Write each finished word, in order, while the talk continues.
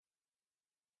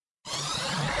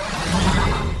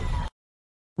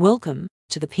Welcome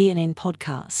to the PNN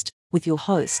podcast with your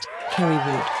host, Kerry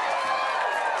Wood.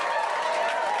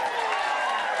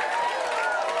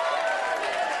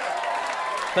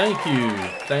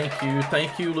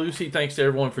 Thank you, Lucy. Thanks to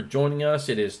everyone for joining us.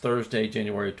 It is Thursday,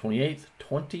 January 28th,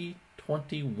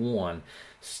 2021.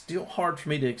 Still hard for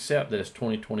me to accept that it's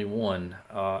 2021.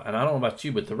 And I don't know about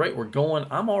you, but the rate we're going,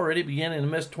 I'm already beginning to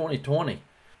miss 2020.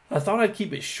 I thought I'd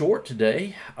keep it short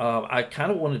today. I kind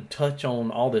of wanted to touch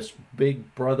on all this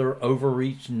Big Brother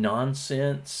overreach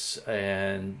nonsense,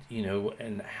 and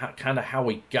how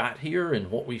we got here, and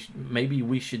what maybe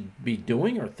we should be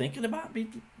doing or thinking about be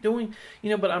doing.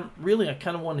 But I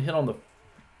kind of want to hit on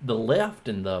the left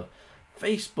and the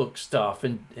Facebook stuff,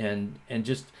 and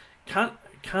just kind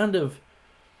of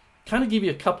give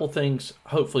you a couple things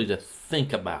hopefully to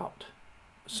think about.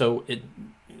 So the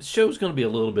show's going to be a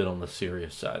little bit on the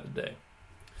serious side today.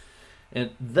 And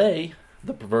the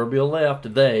proverbial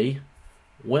left, they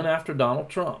went after Donald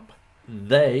Trump.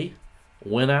 They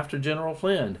went after General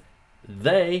Flynn.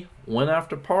 They went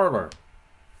after Parler.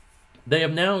 They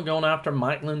have now gone after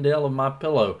Mike Lindell of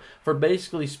MyPillow for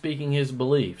basically speaking his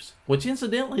beliefs, which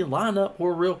incidentally line up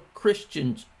where real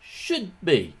Christians should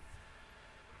be.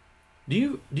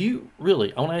 Do you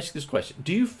really, I want to ask you this question.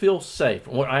 Do you feel safe?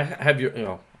 Well,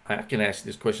 I can ask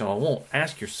this question all I want.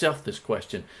 Ask yourself this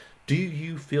question. Do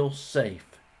you feel safe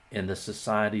in the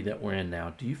society that we're in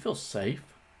now? Do you feel safe?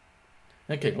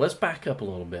 Okay, let's back up a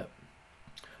little bit.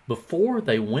 Before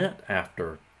they went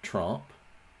after Trump,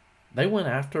 they went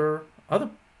after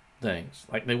other things.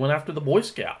 Like they went after the Boy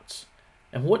Scouts.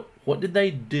 And what did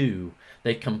they do?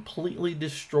 They completely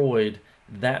destroyed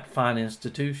that fine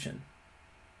institution.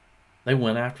 They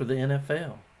went after the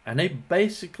NFL. And they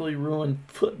basically ruined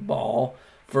football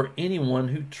for anyone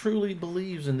who truly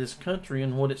believes in this country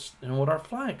and what our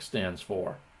flag stands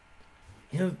for.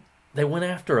 They went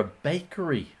after a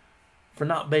bakery for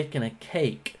not baking a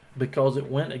cake because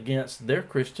it went against their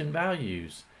Christian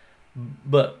values.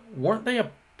 But weren't they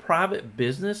a private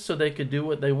business so they could do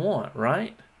what they want,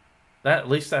 right? At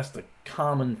least that's the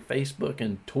common Facebook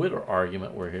and Twitter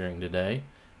argument we're hearing today,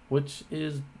 which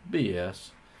is BS.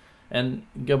 And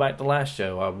go back to last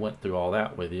show, I went through all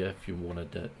that with you if you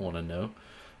want to know.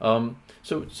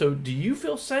 So do you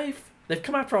feel safe? They've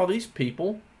come after all these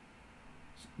people.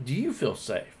 Do you feel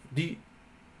safe? Do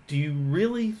you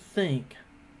really think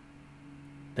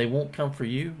they won't come for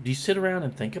you? Do you sit around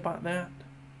and think about that?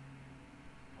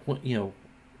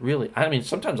 Really, I mean,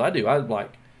 sometimes I do. I'm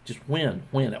like, just when?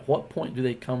 At what point do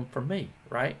they come for me,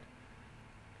 right?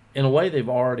 In a way, they've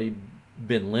already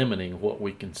been limiting what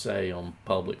we can say on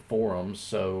public forums,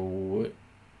 so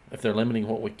if they're limiting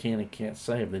what we can and can't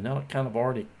say, have they not kind of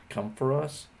already come for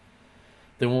us?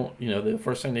 They won't, the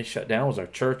first thing they shut down was our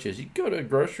churches. You go to a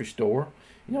grocery store,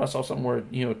 I saw somewhere,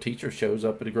 a teacher shows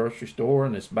up at a grocery store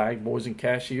and it's bag boys and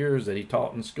cashiers that he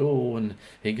taught in school, and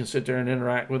he can sit there and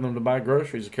interact with them to buy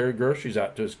groceries, to carry groceries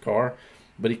out to his car,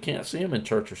 but he can't see them in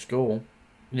church or school.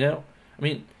 So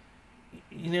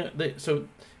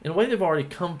in a way they've already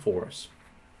come for us.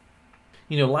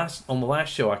 On the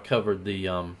last show I covered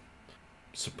the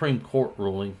Supreme Court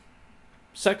ruling.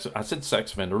 I said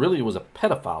sex offender. Really, he was a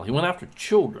pedophile. He went after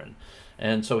children.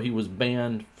 And so he was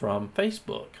banned from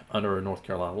Facebook under a North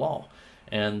Carolina law.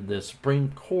 And the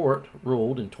Supreme Court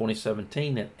ruled in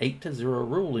 2017 an 8-0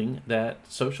 ruling that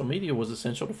social media was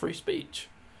essential to free speech.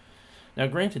 Now,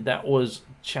 granted, that was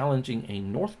challenging a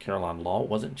North Carolina law. It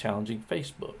wasn't challenging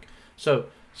Facebook. So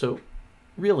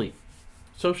really,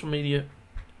 social media,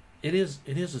 it is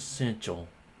essential.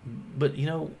 But,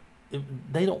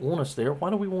 they don't want us there. Why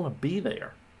do we want to be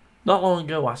there? Not long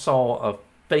ago, I saw a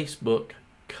Facebook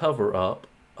cover-up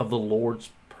of the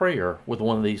Lord's Prayer with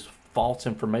one of these false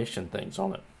information things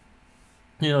on it.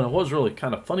 And what was really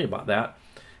kind of funny about that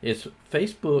is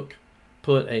Facebook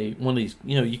put one of these,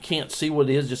 you can't see what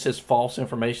it is, it just says false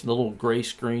information, the little gray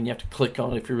screen, you have to click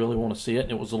on it if you really want to see it,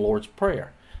 and it was the Lord's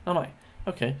Prayer. And I'm like,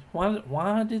 okay,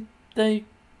 why did they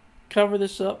cover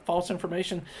this up, false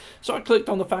information? So I clicked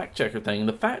on the fact checker thing, and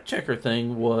the fact checker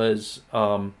thing was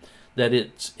that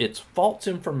it's false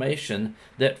information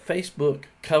that Facebook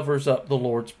covers up the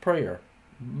Lord's Prayer,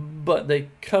 but they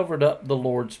covered up the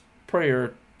Lord's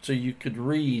Prayer so you could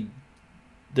read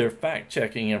their fact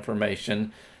checking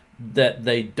information that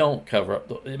they don't cover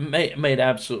up. It made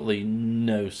absolutely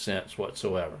no sense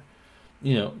whatsoever.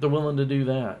 They're willing to do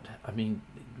that. I mean,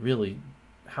 really,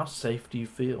 how safe do you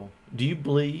feel? Do you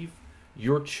believe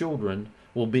your children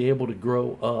will be able to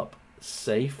grow up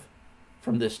safe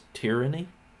from this tyranny?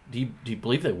 Do you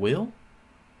believe they will?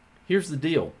 Here's the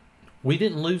deal. We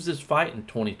didn't lose this fight in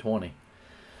 2020.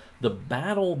 The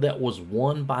battle that was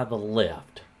won by the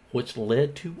left which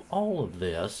led to all of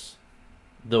this,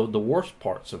 the worst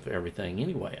parts of everything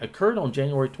anyway, occurred on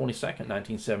January 22nd,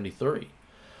 1973.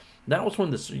 That was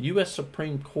when the U.S.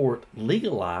 Supreme Court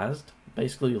legalized,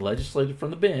 basically legislated from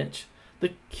the bench,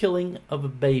 the killing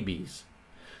of babies.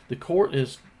 The court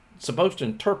is supposed to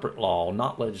interpret law,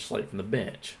 not legislate from the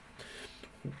bench.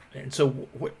 And so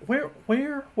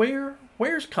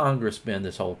where's Congress been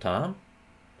this whole time?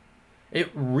 It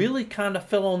really kind of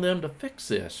fell on them to fix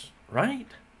this, right?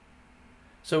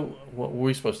 So what were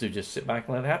we supposed to do, just sit back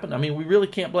and let it happen? I mean, we really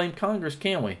can't blame Congress,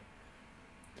 can we?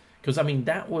 Because,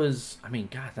 that was,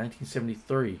 God,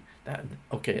 1973. That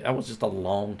was just a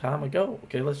long time ago.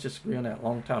 Okay, let's just agree on that,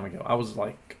 long time ago. I was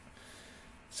like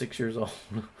 6 years old.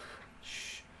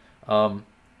 Shh.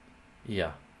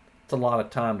 Yeah, it's a lot of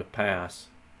time to pass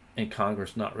and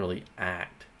Congress not really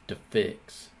act to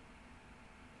fix.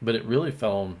 But it really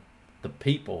fell on the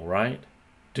people, right?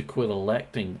 To quit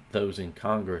electing those in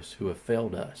Congress who have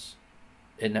failed us.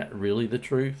 Isn't that really the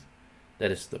truth?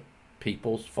 That it's the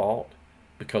people's fault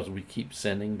because we keep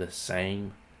sending the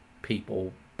same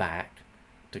people back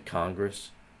to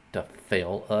Congress to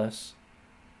fail us?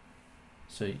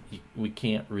 So we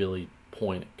can't really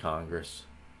point at Congress.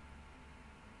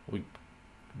 We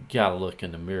gotta look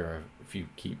in the mirror if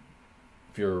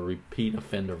you're a repeat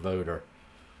offender voter.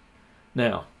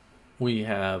 Now, we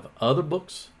have other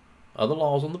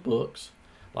laws on the books,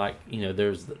 like,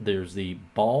 there's the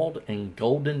Bald and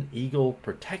Golden Eagle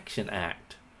Protection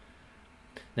Act.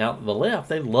 Now, the left,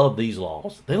 they love these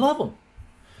laws. They love them.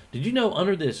 Did you know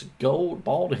under this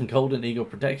Bald and Golden Eagle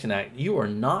Protection Act, you are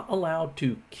not allowed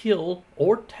to kill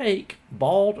or take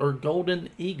bald or golden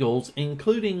eagles,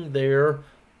 including their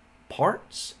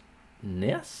parts,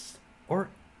 nests, or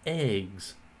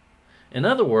eggs? In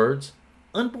other words,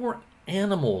 unborn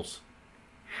animals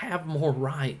have more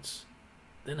rights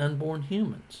than unborn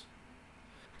humans.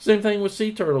 Same thing with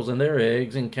sea turtles and their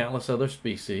eggs and countless other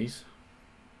species.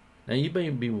 Now, you may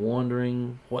be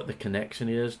wondering what the connection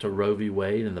is to Roe v.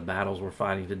 Wade and the battles we're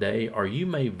fighting today, or you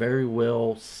may very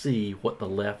well see what the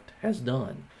left has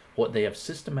done, what they have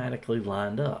systematically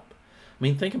lined up.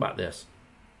 Think about this.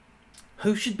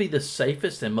 Who should be the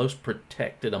safest and most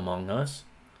protected among us?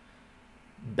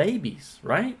 Babies,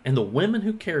 right? And the women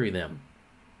who carry them.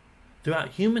 Throughout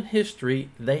human history,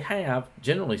 they have,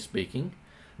 generally speaking,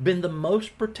 been the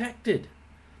most protected,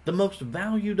 the most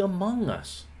valued among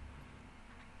us.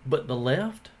 But the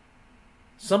left,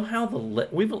 somehow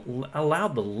we've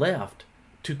allowed the left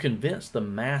to convince the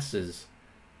masses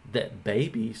that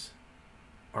babies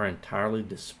are entirely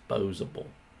disposable.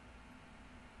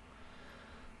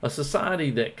 A society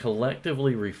that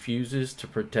collectively refuses to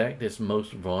protect its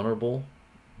most vulnerable,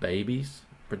 babies,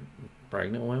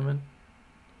 pregnant women.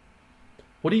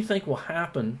 What do you think will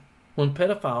happen when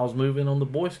pedophiles move in on the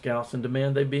Boy Scouts and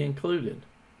demand they be included?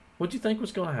 What do you think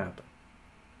was going to happen?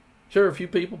 Sure, a few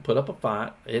people put up a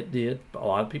fight. It did. A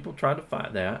lot of people tried to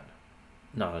fight that.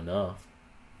 Not enough,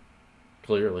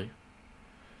 clearly.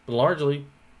 But largely,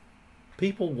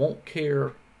 people won't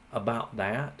care about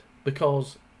that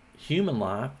because human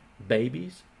life,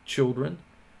 babies, children,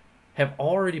 have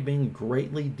already been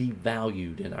greatly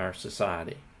devalued in our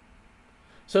society.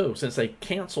 So, since they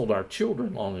canceled our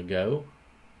children long ago,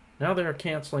 now they're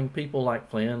canceling people like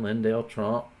Flynn, Lindell,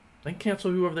 Trump. They can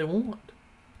cancel whoever they want.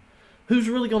 Who's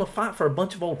really going to fight for a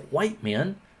bunch of old white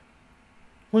men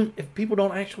if people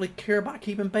don't actually care about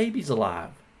keeping babies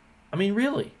alive?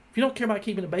 Really? If you don't care about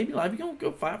keeping a baby alive, you going to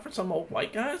go fight for some old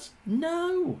white guys?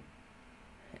 No.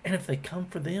 And if they come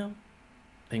for them,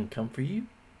 they can come for you.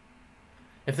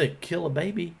 If they kill a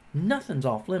baby, nothing's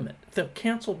off limit. If they'll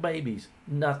cancel babies,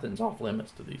 nothing's off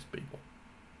limits to these people.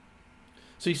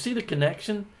 So you see the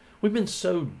connection? We've been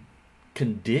so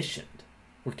conditioned.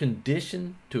 We're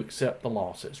conditioned to accept the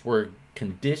losses. We're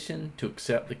conditioned to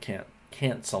accept the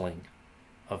canceling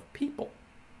of people.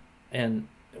 And,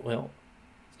 well,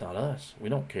 it's not us. We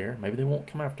don't care. Maybe they won't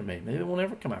come after me. Maybe they won't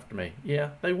ever come after me.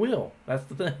 Yeah, they will. That's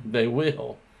the thing. They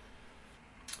will.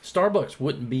 Starbucks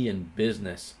wouldn't be in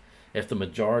business if the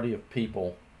majority of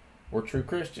people were true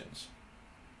Christians.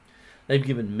 They've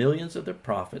given millions of their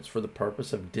profits for the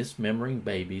purpose of dismembering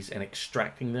babies and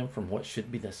extracting them from what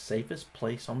should be the safest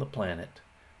place on the planet,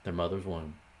 their mother's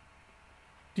womb.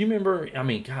 Do you remember,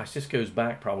 this goes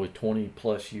back probably 20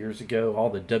 plus years ago, all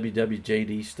the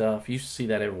WWJD stuff. You used to see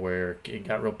that everywhere. It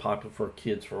got real popular for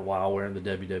kids for a while, wearing the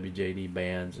WWJD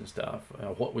bands and stuff.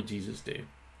 What would Jesus do?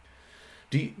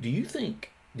 Do you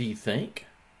think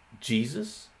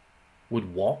Jesus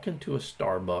would walk into a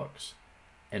Starbucks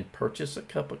and purchase a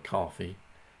cup of coffee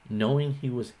knowing he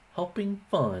was helping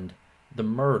fund the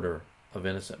murder of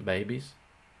innocent babies?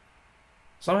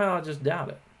 Somehow I just doubt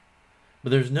it. But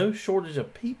there's no shortage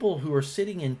of people who are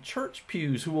sitting in church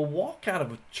pews who will walk out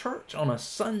of a church on a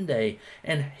Sunday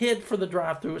and head for the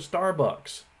drive-thru at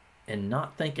Starbucks and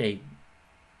not think a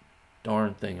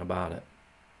darn thing about it.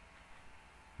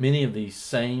 Many of these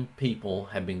same people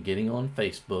have been getting on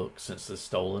Facebook since the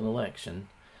stolen election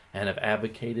and have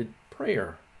advocated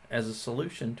prayer as a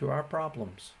solution to our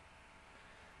problems.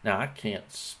 Now, I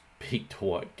can't speak to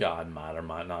what God might or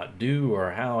might not do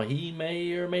or how he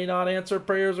may or may not answer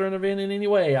prayers or intervene in any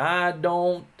way. I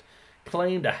don't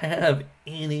claim to have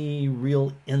any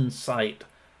real insight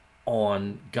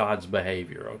on God's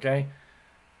behavior, okay?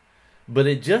 But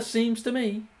it just seems to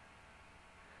me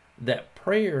that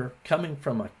prayer coming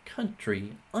from a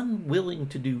country unwilling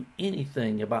to do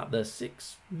anything about the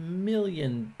 6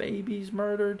 million babies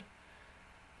murdered,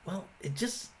 well, it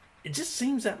just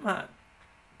seems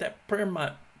that prayer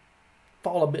might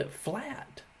fall a bit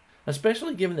flat,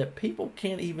 especially given that people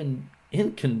can't even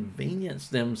inconvenience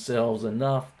themselves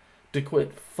enough to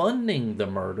quit funding the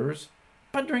murders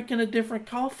by drinking a different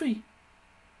coffee.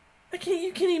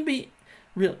 You can't even be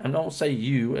real. I don't say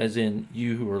you as in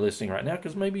you who are listening right now,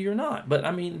 because maybe you're not. But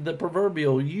I mean the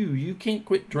proverbial you. You can't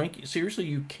quit drinking. Seriously,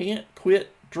 you can't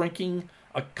quit drinking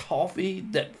a coffee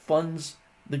that funds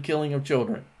the killing of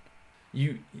children.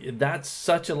 That's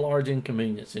such a large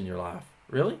inconvenience in your life.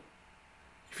 Really?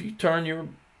 If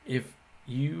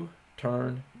you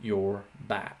turn your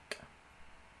back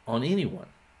on anyone,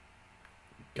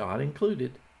 God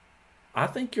included, I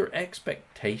think your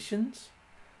expectations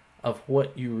of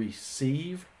what you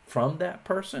receive from that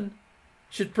person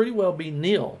should pretty well be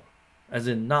nil, as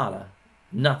in nada,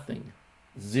 nothing,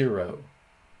 zero.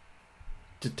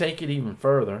 To take it even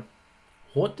further,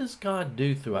 what does God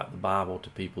do throughout the Bible to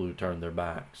people who turn their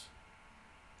backs?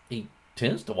 He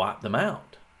tends to wipe them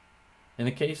out. In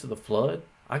the case of the flood,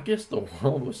 I guess the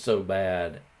world was so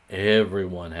bad,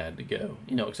 everyone had to go,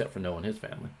 except for Noah and his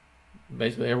family.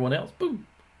 Basically, everyone else, boom.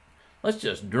 Let's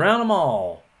just drown them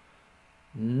all.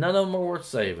 None of them are worth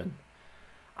saving.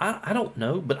 I don't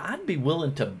know, but I'd be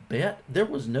willing to bet there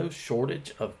was no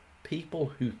shortage of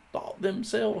people who thought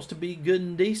themselves to be good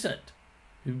and decent,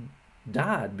 who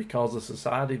died because the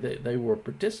society that they were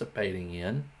participating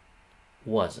in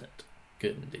wasn't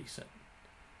good and decent.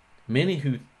 Many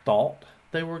who thought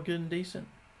they were good and decent,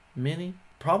 many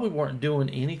probably weren't doing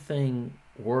anything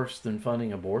worse than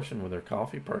funding abortion with their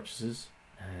coffee purchases,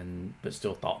 but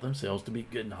still thought themselves to be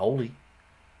good and holy.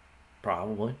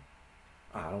 Probably.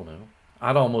 I don't know.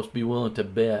 I'd almost be willing to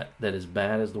bet that as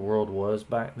bad as the world was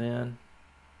back then,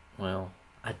 well,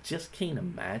 I just can't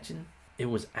imagine it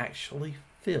was actually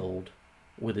filled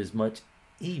with as much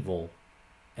evil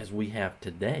as we have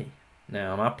today.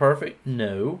 Now, am I perfect?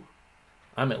 No.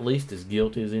 I'm at least as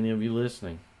guilty as any of you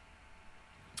listening.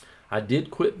 I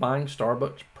did quit buying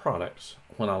Starbucks products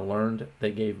when I learned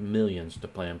they gave millions to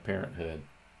Planned Parenthood.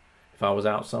 If I was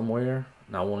out somewhere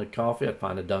and I wanted coffee, I'd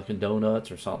find a Dunkin' Donuts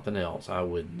or something else. I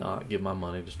would not give my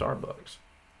money to Starbucks.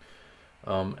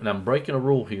 And I'm breaking a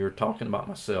rule here talking about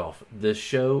myself. This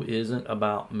show isn't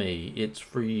about me. It's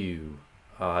for you.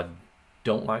 I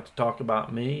don't like to talk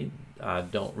about me. I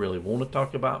don't really want to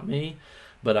talk about me.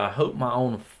 But I hope my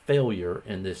own failure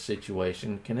in this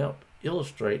situation can help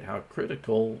illustrate how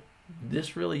critical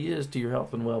this really is to your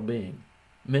health and well-being,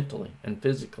 mentally and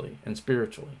physically and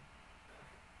spiritually.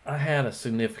 I had a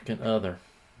significant other.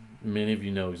 Many of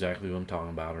you know exactly who I'm talking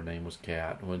about. Her name was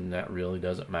Kat, when that really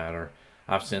doesn't matter.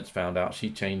 I've since found out she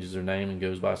changes her name and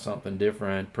goes by something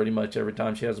different pretty much every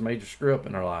time she has a major screw-up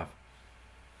in her life.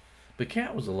 But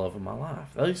Kat was the love of my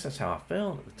life. At least that's how I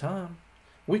felt at the time.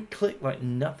 We clicked like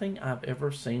nothing I've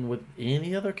ever seen with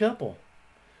any other couple.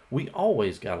 We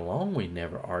always got along. We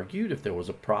never argued. If there was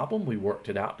a problem, we worked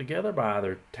it out together by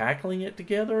either tackling it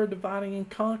together or dividing and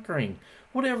conquering,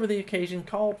 whatever the occasion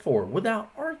called for,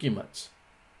 without arguments.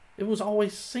 It was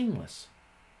always seamless.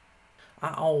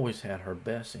 I always had her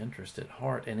best interest at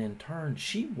heart, and in turn,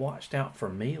 she watched out for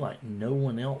me like no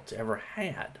one else ever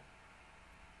had.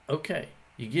 Okay,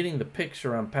 you're getting the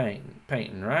picture I'm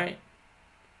painting, right?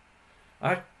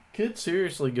 I could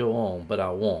seriously go on, but I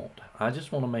won't. I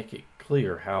just want to make it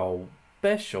clear how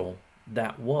special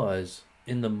that was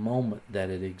in the moment that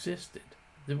it existed.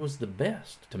 It was the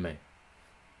best to me.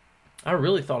 I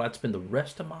really thought I'd spend the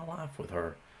rest of my life with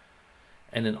her.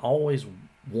 And in always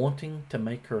wanting to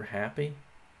make her happy,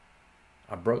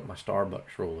 I broke my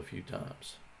Starbucks rule a few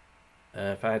times.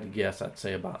 If I had to guess, I'd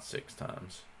say about 6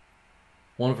 times.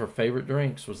 One of her favorite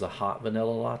drinks was the hot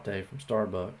vanilla latte from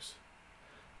Starbucks.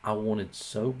 I wanted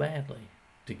so badly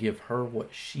to give her what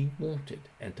she wanted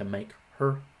and to make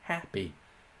her happy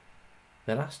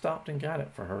that I stopped and got it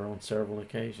for her on several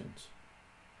occasions.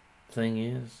 Thing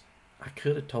is, I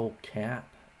could have told Kat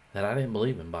that I didn't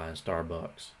believe in buying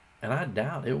Starbucks, and I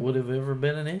doubt it would have ever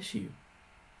been an issue.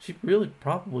 She really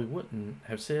probably wouldn't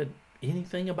have said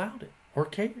anything about it or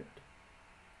cared.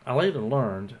 I later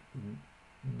learned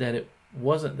that it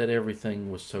wasn't that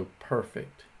everything was so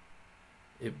perfect.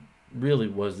 It really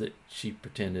was that she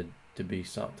pretended to be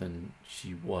something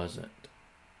she wasn't.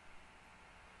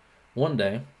 One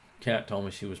day, Kat told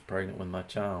me she was pregnant with my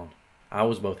child. I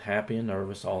was both happy and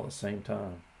nervous all at the same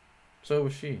time. So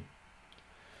was she.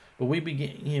 But we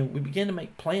began to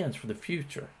make plans for the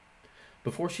future.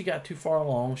 Before she got too far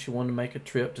along, she wanted to make a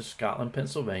trip to Scotland,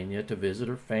 Pennsylvania to visit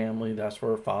her family. That's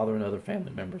where her father and other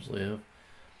family members live.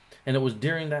 And it was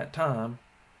during that time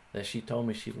that she told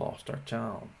me she lost our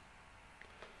child.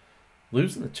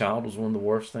 Losing the child was one of the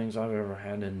worst things I've ever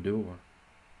had to endure.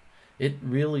 It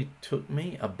really took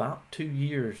me about 2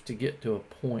 years to get to a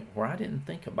point where I didn't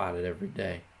think about it every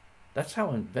day. That's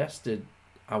how invested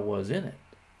I was in it.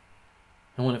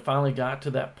 And when it finally got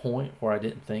to that point where I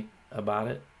didn't think about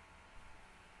it,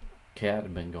 Kat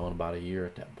had been gone about a year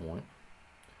at that point.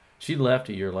 She left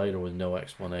a year later with no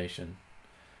explanation.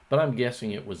 But I'm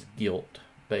guessing it was guilt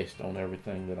based on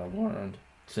everything that I've learned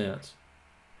since.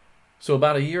 So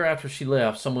about a year after she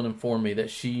left, someone informed me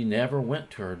that she never went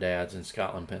to her dad's in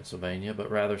Scotland, Pennsylvania, but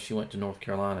rather she went to North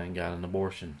Carolina and got an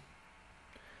abortion.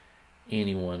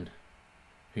 Anyone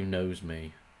who knows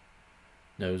me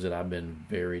knows that I've been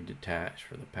very detached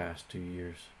for the past 2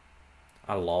 years.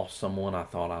 I lost someone I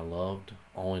thought I loved,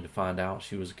 only to find out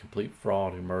she was a complete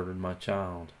fraud who murdered my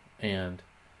child. And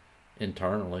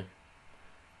internally,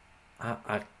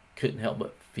 I couldn't help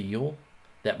but feel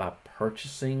that by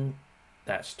purchasing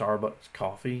that Starbucks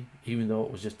coffee, even though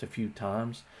it was just a few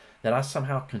times, that I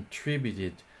somehow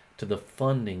contributed to the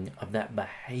funding of that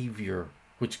behavior,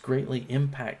 which greatly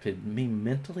impacted me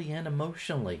mentally and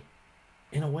emotionally.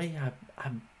 In a way,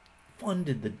 I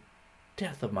funded the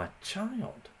death of my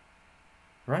child.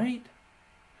 Right?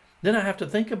 Then I have to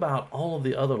think about all of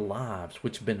the other lives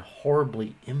which have been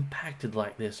horribly impacted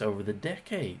like this over the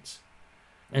decades.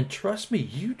 And trust me,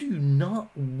 you do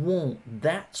not want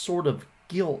that sort of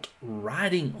guilt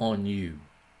riding on you.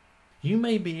 You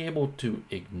may be able to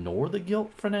ignore the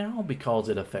guilt for now because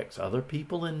it affects other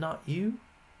people and not you.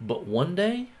 But one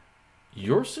day,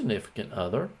 your significant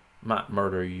other might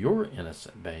murder your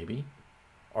innocent baby.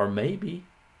 Or maybe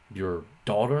your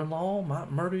daughter-in-law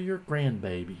might murder your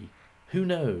grandbaby. Who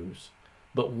knows?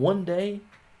 But one day,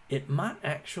 it might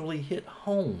actually hit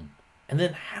home. And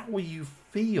then how will you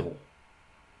feel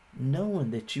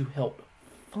knowing that you helped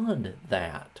fund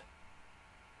that?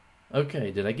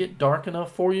 Okay, did I get dark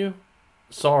enough for you?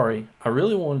 Sorry, I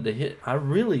really wanted to hit. I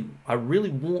really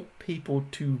want people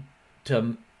to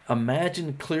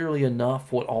imagine clearly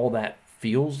enough what all that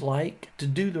feels like to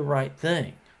do the right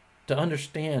thing, to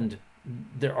understand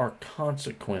there are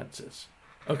consequences.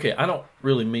 Okay, I don't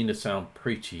really mean to sound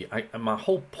preachy. My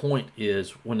whole point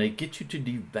is when they get you to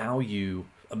devalue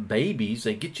babies,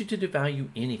 they get you to devalue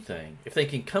anything. If they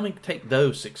can come and take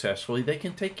those successfully, they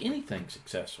can take anything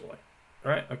successfully.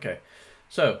 All right? Okay.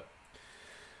 So,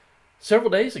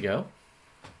 several days ago,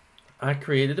 I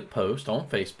created a post on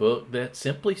Facebook that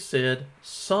simply said,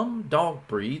 "Some dog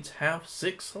breeds have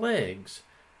 6 legs."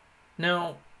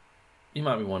 Now, you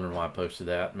might be wondering why I posted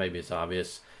that. Maybe it's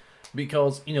obvious.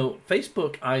 Because,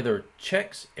 Facebook either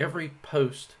checks every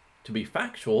post to be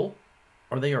factual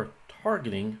or they are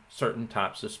targeting certain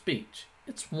types of speech.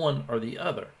 It's one or the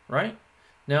other, right?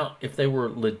 Now, if they were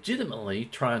legitimately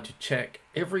trying to check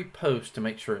every post to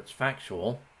make sure it's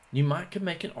factual, you could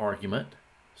make an argument,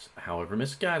 however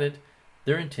misguided,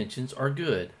 their intentions are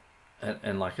good.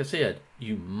 And like I said,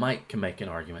 you can make an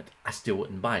argument. I still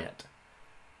wouldn't buy it.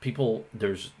 People,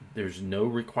 there's no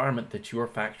requirement that you are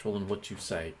factual in what you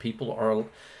say. People are,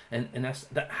 and that's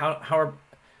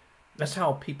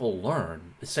how people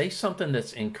learn. Say something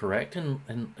that's incorrect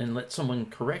and let someone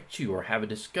correct you or have a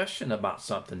discussion about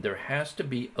something. There has to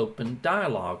be open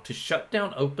dialogue. To shut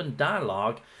down open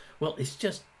dialogue, well,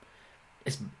 it's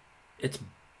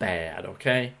bad,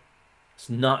 okay? It's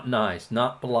not nice,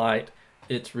 not polite.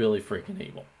 It's really freaking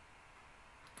evil.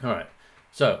 All right,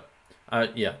 so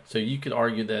you could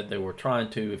argue that they were trying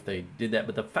to if they did that,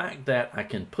 but the fact that I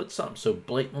can put something so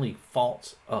blatantly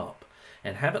false up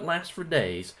and have it last for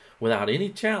days without any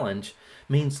challenge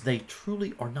means they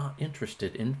truly are not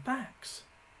interested in facts.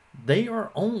 They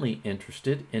are only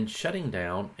interested in shutting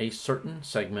down a certain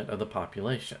segment of the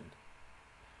population.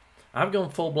 I've gone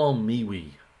full-blown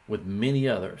MeWe with many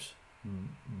others,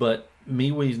 but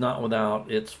MeWe's not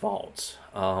without its faults.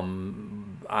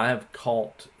 I have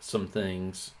caught some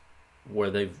things where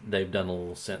they've done a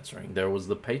little censoring. There was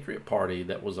the Patriot Party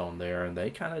that was on there, and they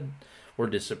kind of were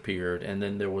disappeared. And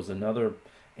then there was another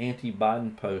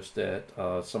anti-Biden post that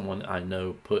someone I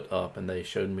know put up, and they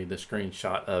showed me the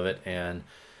screenshot of it, and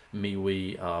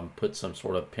MeWe put some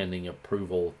sort of pending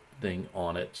approval thing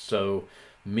on it. So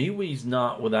MeWe's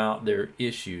not without their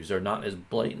issues. They're not as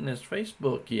blatant as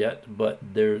Facebook yet, but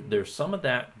there's some of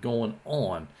that going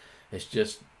on. It's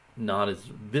just not as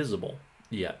visible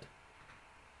yet.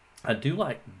 I do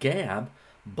like Gab,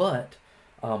 but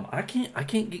I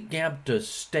can't get Gab to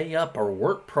stay up or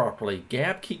work properly.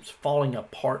 Gab keeps falling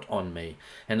apart on me,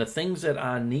 and the things that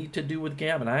I need to do with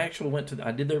Gab, and I actually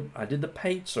I did the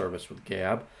paid service with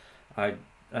Gab. I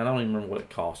don't even remember what it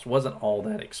cost. It wasn't all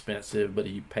that expensive, but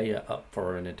you pay up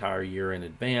for an entire year in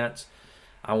advance.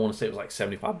 I want to say it was like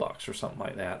 $75 or something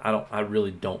like that. I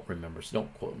really don't remember, so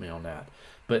don't quote me on that.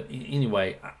 But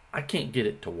anyway, I can't get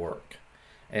it to work.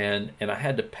 And I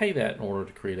had to pay that in order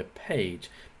to create a page.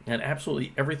 And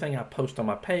absolutely everything I post on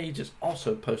my page is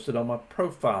also posted on my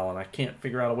profile, and I can't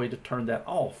figure out a way to turn that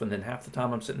off. And then half the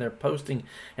time I'm sitting there posting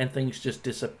and things just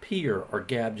disappear, or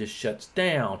Gab just shuts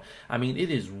down. I mean, it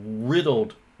is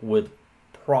riddled with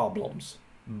problems.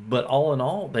 But all in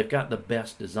all, they've got the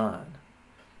best design.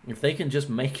 If they can just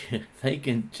make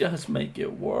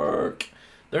it work.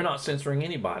 They're not censoring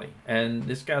anybody. And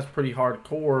this guy's pretty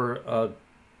hardcore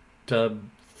to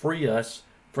free us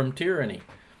from tyranny.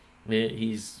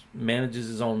 He manages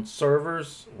his own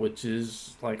servers, which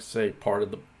is, like I say, part of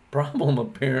the problem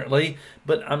apparently.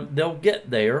 But they'll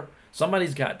get there.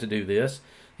 Somebody's got to do this.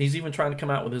 He's even trying to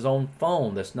come out with his own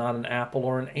phone that's not an Apple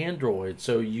or an Android,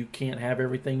 so you can't have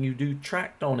everything you do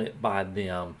tracked on it by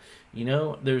them. You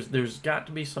know, there's got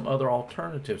to be some other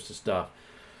alternatives to stuff.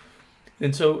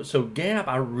 And so Gab,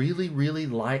 I really, really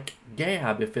like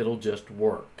Gab if it'll just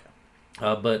work.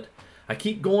 But I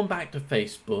keep going back to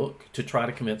Facebook to try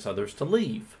to convince others to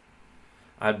leave.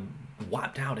 I've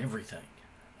wiped out everything.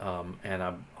 And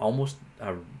I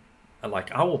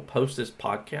will post this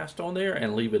podcast on there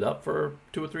and leave it up for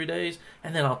 2 or 3 days,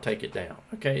 and then I'll take it down.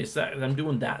 Okay, I'm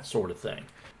doing that sort of thing.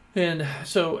 And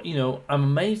so, I'm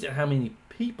amazed at how many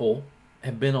people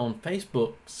have been on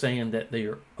Facebook saying that they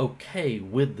are okay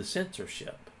with the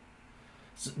censorship.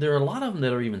 So there are a lot of them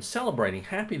that are even celebrating,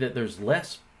 happy that there's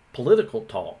less political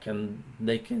talk, and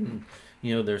they can,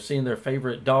 they're seeing their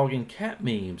favorite dog and cat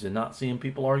memes and not seeing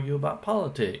people argue about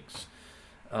politics.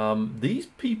 These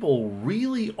people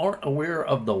really aren't aware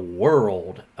of the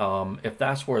world, if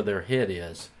that's where their head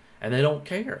is, and they don't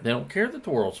care. They don't care that the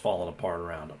world's falling apart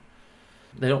around them.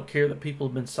 They don't care that people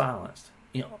have been silenced,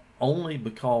 only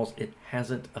because it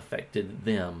hasn't affected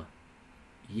them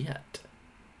yet.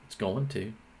 It's going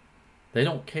to. They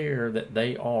don't care that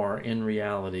they are, in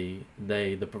reality,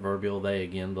 the proverbial they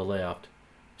again, the left,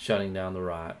 shutting down the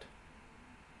right.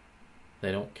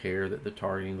 They don't care that they're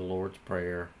targeting the Lord's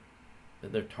Prayer,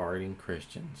 that they're targeting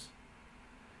Christians.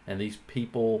 And these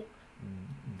people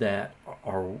that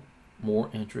are more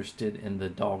interested in the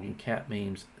dog and cat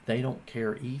memes, they don't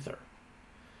care either.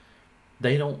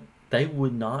 They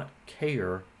would not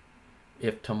care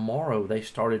if tomorrow they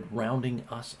started rounding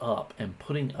us up and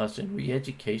putting us in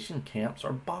re-education camps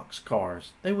or boxcars.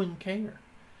 They wouldn't care.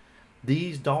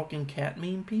 These dog and cat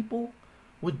meme people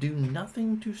would do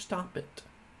nothing to stop it.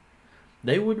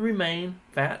 They would remain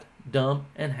fat, dumb,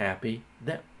 and happy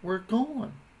that we're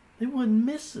gone. They wouldn't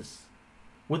miss us,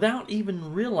 without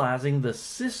even realizing the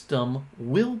system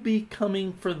will be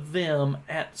coming for them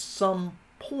at some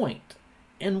point.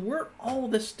 And we're all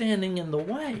that's standing in the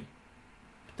way.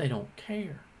 But they don't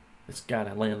care. It's got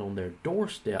to land on their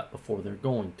doorstep before they're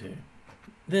going to.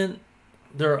 Then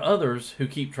there are others who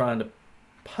keep trying to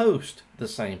post the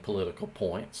same political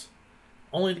points,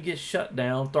 only to get shut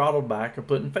down, throttled back, or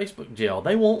put in Facebook jail.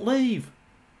 They won't leave.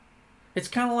 It's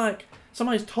kind of like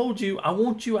somebody's told you, I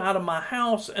want you out of my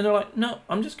house, and they're like, no,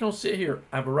 I'm just going to sit here.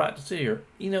 I have a right to sit here.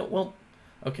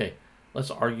 Okay, let's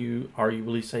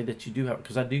arguably say that you do have,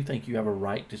 because I do think you have a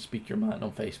right to speak your mind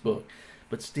on Facebook.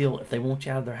 But still, if they want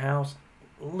you out of their house,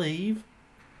 leave.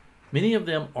 Many of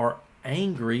them are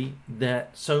angry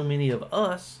that so many of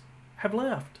us have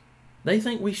left. They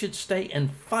think we should stay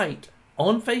and fight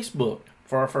on Facebook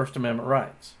for our First Amendment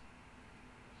rights.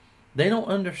 They don't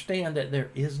understand that there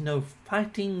is no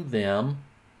fighting them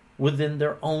within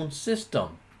their own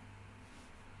system.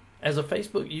 As a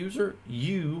Facebook user,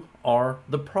 you are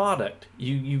the product.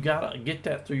 You gotta get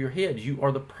that through your head. You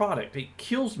are the product. It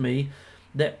kills me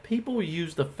that people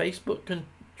use the Facebook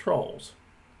controls.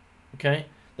 Okay?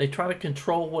 They try to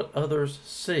control what others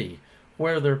see,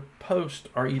 where their posts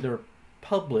are either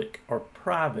public or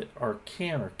private or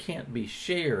can or can't be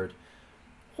shared.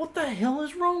 What the hell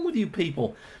is wrong with you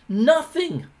people?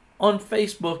 Nothing on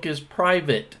Facebook is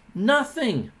private.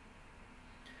 Nothing.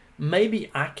 Maybe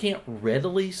I can't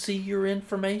readily see your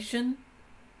information,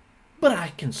 but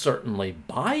I can certainly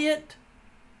buy it.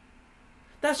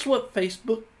 That's what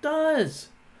Facebook does.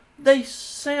 They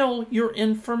sell your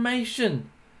information.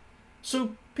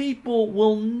 So people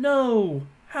will know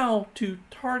how to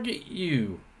target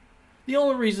you. The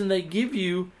only reason they give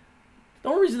you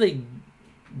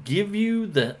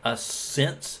a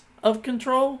sense of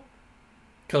control,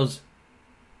 because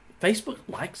Facebook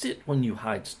likes it when you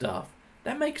hide stuff.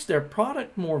 That makes their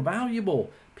product more valuable.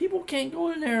 People can't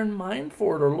go in there and mine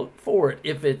for it or look for it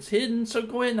if it's hidden. So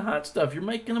go ahead and hide stuff. You're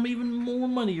making them even more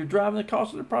money. You're driving the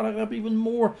cost of the product up even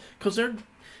more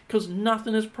because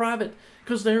nothing is private,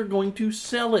 because they're going to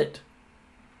sell it.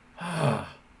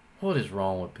 What is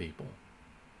wrong with people?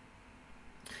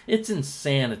 It's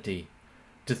insanity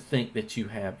to think that you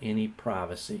have any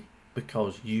privacy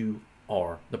because you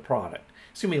are the product.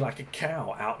 It's going to be like a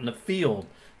cow out in the field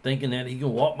thinking that he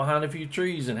can walk behind a few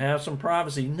trees and have some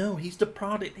privacy. No, he's the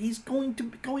product. He's going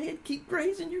to go ahead, keep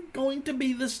grazing. You're going to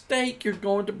be the steak. You're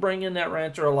going to bring in that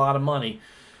rancher a lot of money.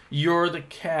 You're the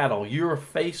cattle. You're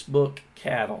Facebook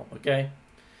cattle, okay?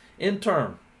 In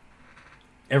turn,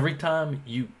 every time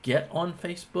you get on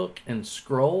Facebook and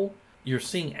scroll, you're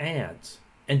seeing ads.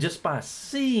 And just by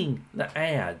seeing the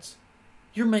ads,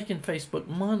 you're making Facebook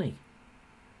money.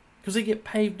 Because they get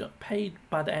paid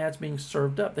by the ads being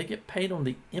served up. They get paid on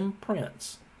the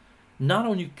imprints, not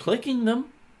on you clicking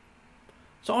them.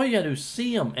 So all you got to do is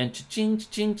see them, and cha-ching,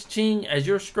 cha-ching, cha-ching, as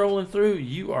you're scrolling through,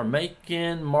 you are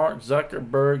making Mark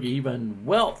Zuckerberg even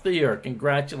wealthier.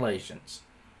 Congratulations.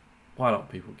 Why don't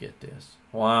people get this?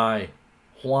 Why?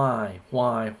 Why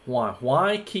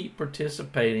keep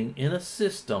participating in a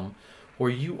system where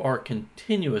you are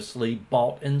continuously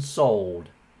bought and sold,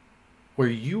 where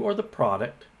you are the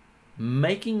product,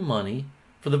 making money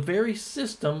for the very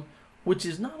system which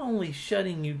is not only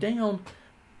shutting you down,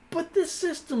 but this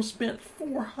system spent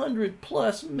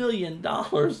 $400+ million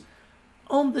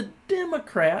on the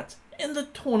Democrats in the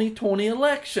 2020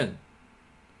 election.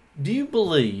 Do you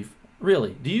believe,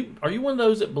 really, are you one of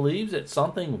those that believes that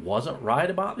something wasn't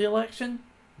right about the election?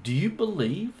 Do you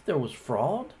believe there was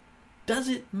fraud? Does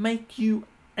it make you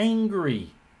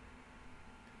angry?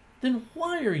 Then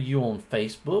why are you on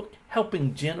Facebook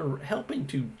helping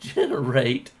to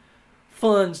generate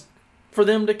funds for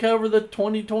them to cover the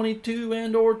 2022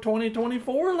 and or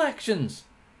 2024 elections?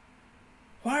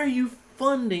 Why are you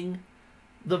funding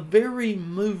the very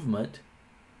movement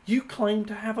you claim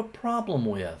to have a problem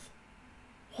with?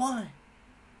 Why?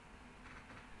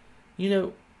 You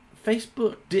know,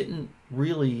 Facebook didn't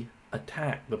really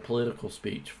attack the political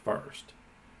speech first.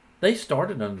 They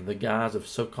started under the guise of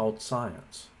so-called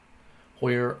science,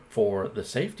 where for the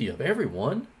safety of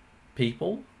everyone,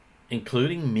 people,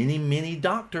 including many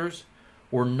doctors,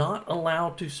 were not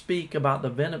allowed to speak about the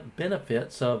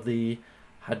benefits of the,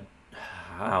 I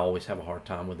always have a hard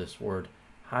time with this word,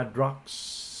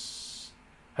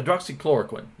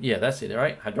 hydroxychloroquine. Yeah, that's it,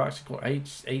 right?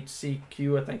 Hydroxychloroquine,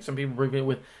 HCQ, I think some people abbreviate it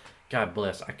with. God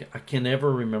bless, I can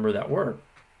never remember that word.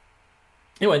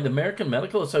 Anyway, the American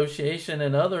Medical Association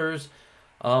and others,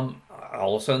 all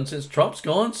of a sudden, since Trump's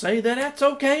gone, say that that's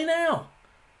okay now.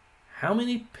 How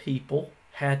many people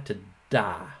had to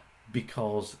die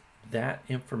because that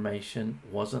information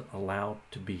wasn't allowed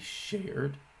to be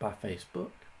shared by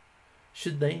Facebook?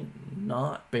 Should they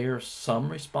not bear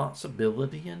some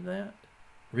responsibility in that?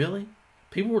 Really?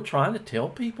 People were trying to tell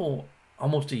people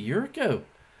almost a year ago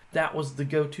that was the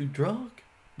go-to drug.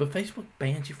 But Facebook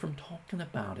banned you from talking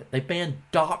about it. They banned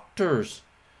doctors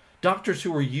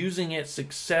who were using it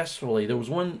successfully. There was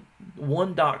one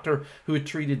doctor who had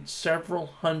treated several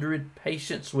hundred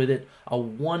patients with it, a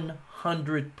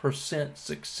 100%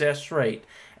 success rate,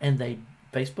 and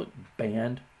Facebook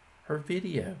banned her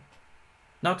video.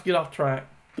 Not to get off track,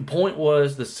 the point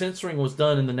was the censoring was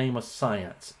done in the name of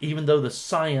science, even though the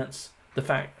science, the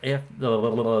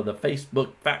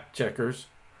Facebook fact checkers,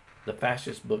 the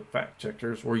fascist book fact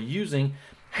checkers were using,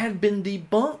 had been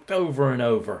debunked over and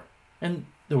over. And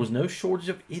there was no shortage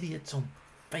of idiots on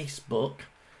Facebook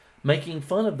making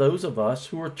fun of those of us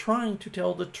who were trying to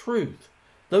tell the truth.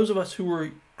 Those of us who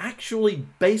were actually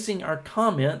basing our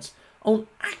comments on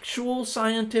actual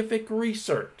scientific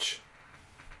research.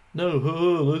 No,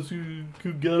 let's who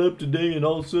got up today and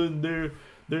all of a sudden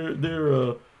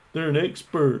they're an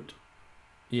expert.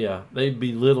 Yeah, they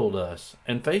belittled us.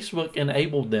 And Facebook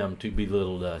enabled them to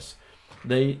belittle us.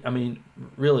 Bullying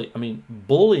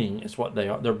is what they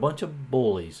are. They're a bunch of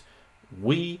bullies.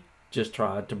 We just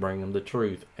tried to bring them the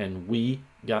truth. And we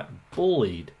got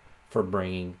bullied for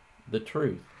bringing the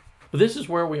truth. But this is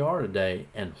where we are today,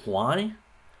 and why?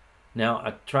 Now,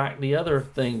 I track the other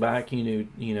thing back,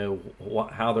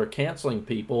 how they're canceling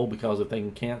people, because if they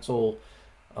can cancel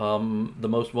the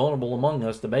most vulnerable among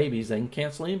us, the babies, they can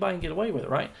cancel anybody and get away with it,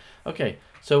 right? Okay,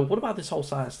 so what about this whole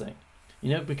science thing?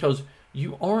 Because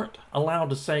you aren't allowed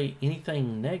to say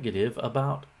anything negative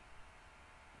about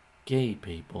gay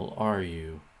people, are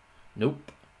you?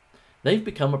 Nope. They've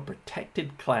become a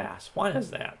protected class. Why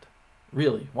is that?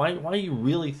 Really? Why do you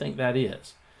really think that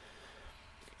is?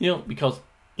 Because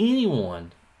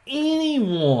anyone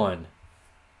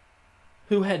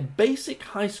who had basic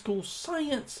high school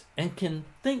science and can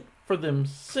think for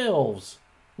themselves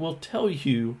will tell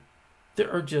you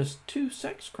there are just 2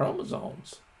 sex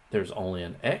chromosomes. There's only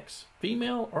an X,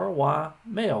 female, or a Y,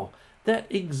 male, that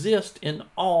exist in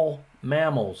all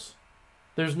mammals.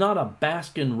 There's not a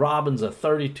Baskin-Robbins of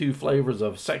 32 flavors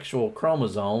of sexual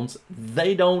chromosomes.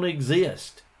 They don't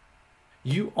exist.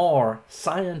 You are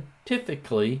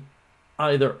scientifically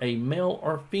either a male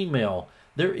or female.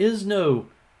 There is no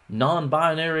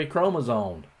non-binary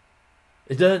chromosome.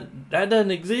 That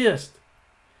doesn't exist.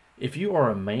 If you are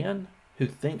a man who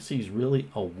thinks he's really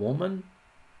a woman,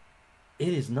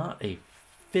 it is not a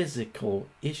physical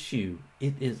issue.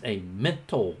 It is a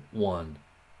mental one.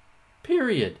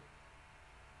 Period.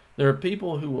 There are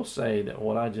people who will say that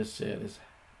what I just said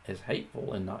is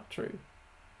hateful and not true.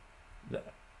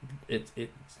 It's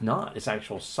not. It's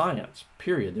actual science,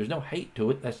 period. There's no hate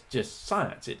to it. That's just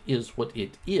science. It is what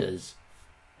it is.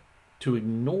 To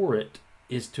ignore it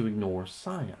is to ignore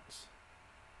science.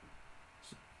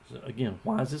 So again,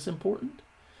 why is this important?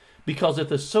 Because if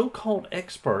the so-called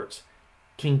experts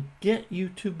can get you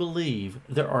to believe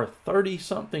there are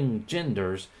 30-something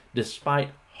genders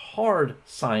despite hard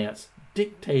science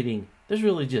dictating there's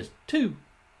really just 2.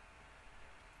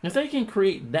 If they can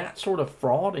create that sort of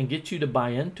fraud and get you to buy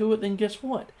into it, then guess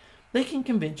what? They can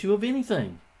convince you of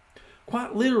anything.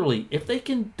 Quite literally, if they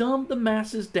can dumb the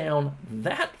masses down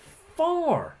that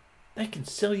far, they can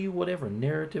sell you whatever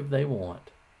narrative they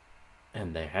want.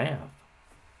 And they have.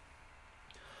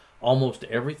 Almost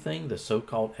everything the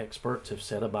so-called experts have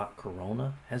said about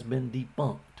corona has been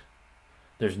debunked.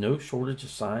 There's no shortage of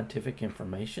scientific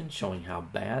information showing how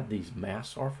bad these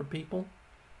masks are for people,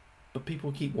 but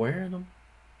people keep wearing them.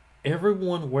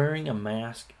 Everyone wearing a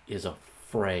mask is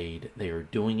afraid. They are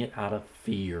doing it out of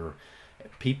fear.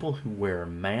 People who wear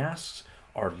masks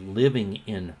are living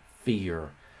in fear.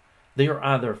 They are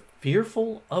either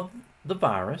fearful of the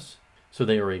virus, so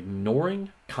they are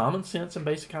ignoring common sense and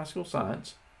basic high school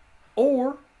science,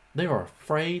 or they are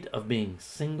afraid of being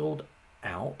singled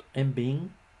out and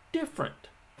being different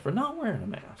for not wearing a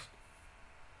mask.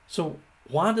 So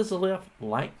why does the left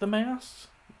like the masks?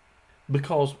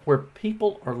 Because where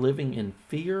people are living in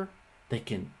fear, they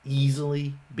can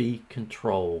easily be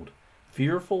controlled.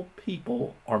 Fearful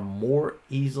people are more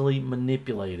easily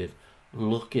manipulated.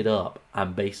 Look it up.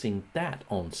 I'm basing that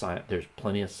on science. There's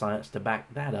plenty of science to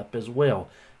back that up as well.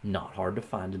 Not hard to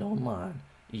find it online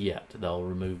yet. They'll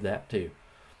remove that too.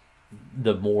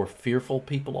 The more fearful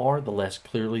people are, the less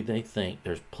clearly they think.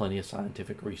 There's plenty of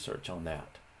scientific research on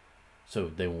that. So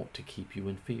they want to keep you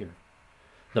in fear.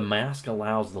 The mask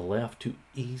allows the left to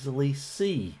easily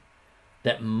see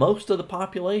that most of the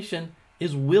population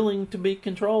is willing to be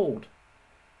controlled.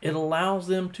 It allows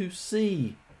them to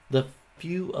see the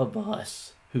few of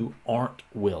us who aren't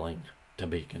willing to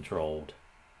be controlled.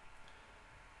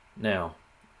 Now,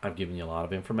 I've given you a lot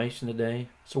of information today,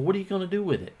 so what are you going to do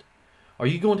with it? Are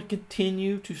you going to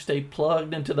continue to stay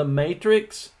plugged into the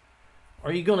matrix?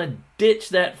 Are you going to ditch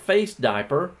that face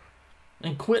diaper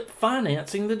and quit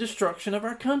financing the destruction of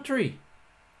our country?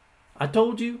 I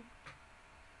told you,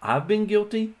 I've been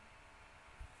guilty.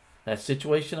 That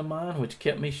situation of mine, which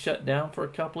kept me shut down for a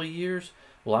couple of years,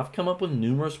 well, I've come up with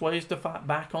numerous ways to fight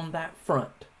back on that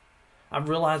front. I've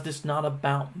realized it's not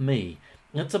about me.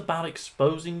 It's about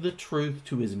exposing the truth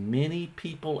to as many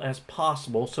people as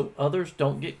possible so others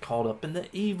don't get caught up in the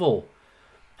evil.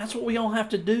 That's what we all have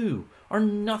to do, or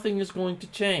nothing is going to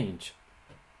change.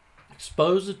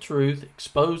 Expose the truth,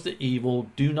 expose the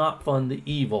evil, do not fund the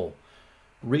evil.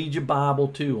 Read your Bible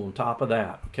too on top of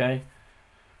that, okay?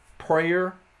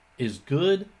 Prayer is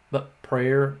good, but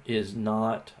prayer is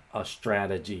not a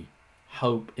strategy.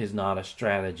 Hope is not a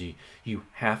strategy. You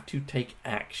have to take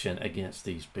action against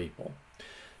these people.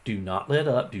 Do not let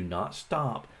up, do not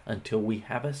stop until we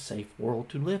have a safe world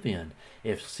to live in.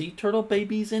 If sea turtle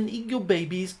babies and eagle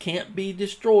babies can't be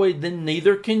destroyed, then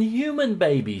neither can human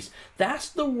babies. That's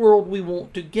the world we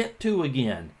want to get to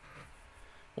again.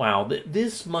 Wow,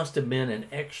 this must have been an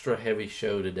extra heavy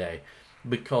show today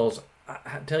because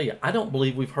I tell you, I don't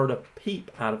believe we've heard a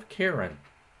peep out of Karen.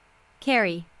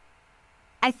 Carrie,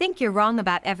 I think you're wrong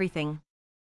about everything.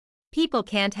 People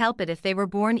can't help it if they were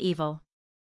born evil.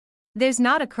 There's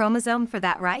not a chromosome for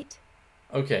that, right?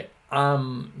 Okay,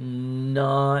 I'm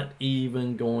not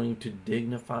even going to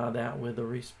dignify that with a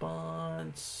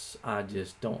response. I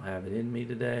just don't have it in me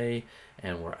today,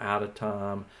 and we're out of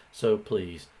time. So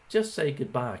please, just say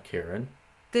goodbye, Karen.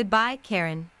 Goodbye,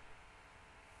 Karen.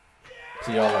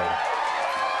 See y'all later.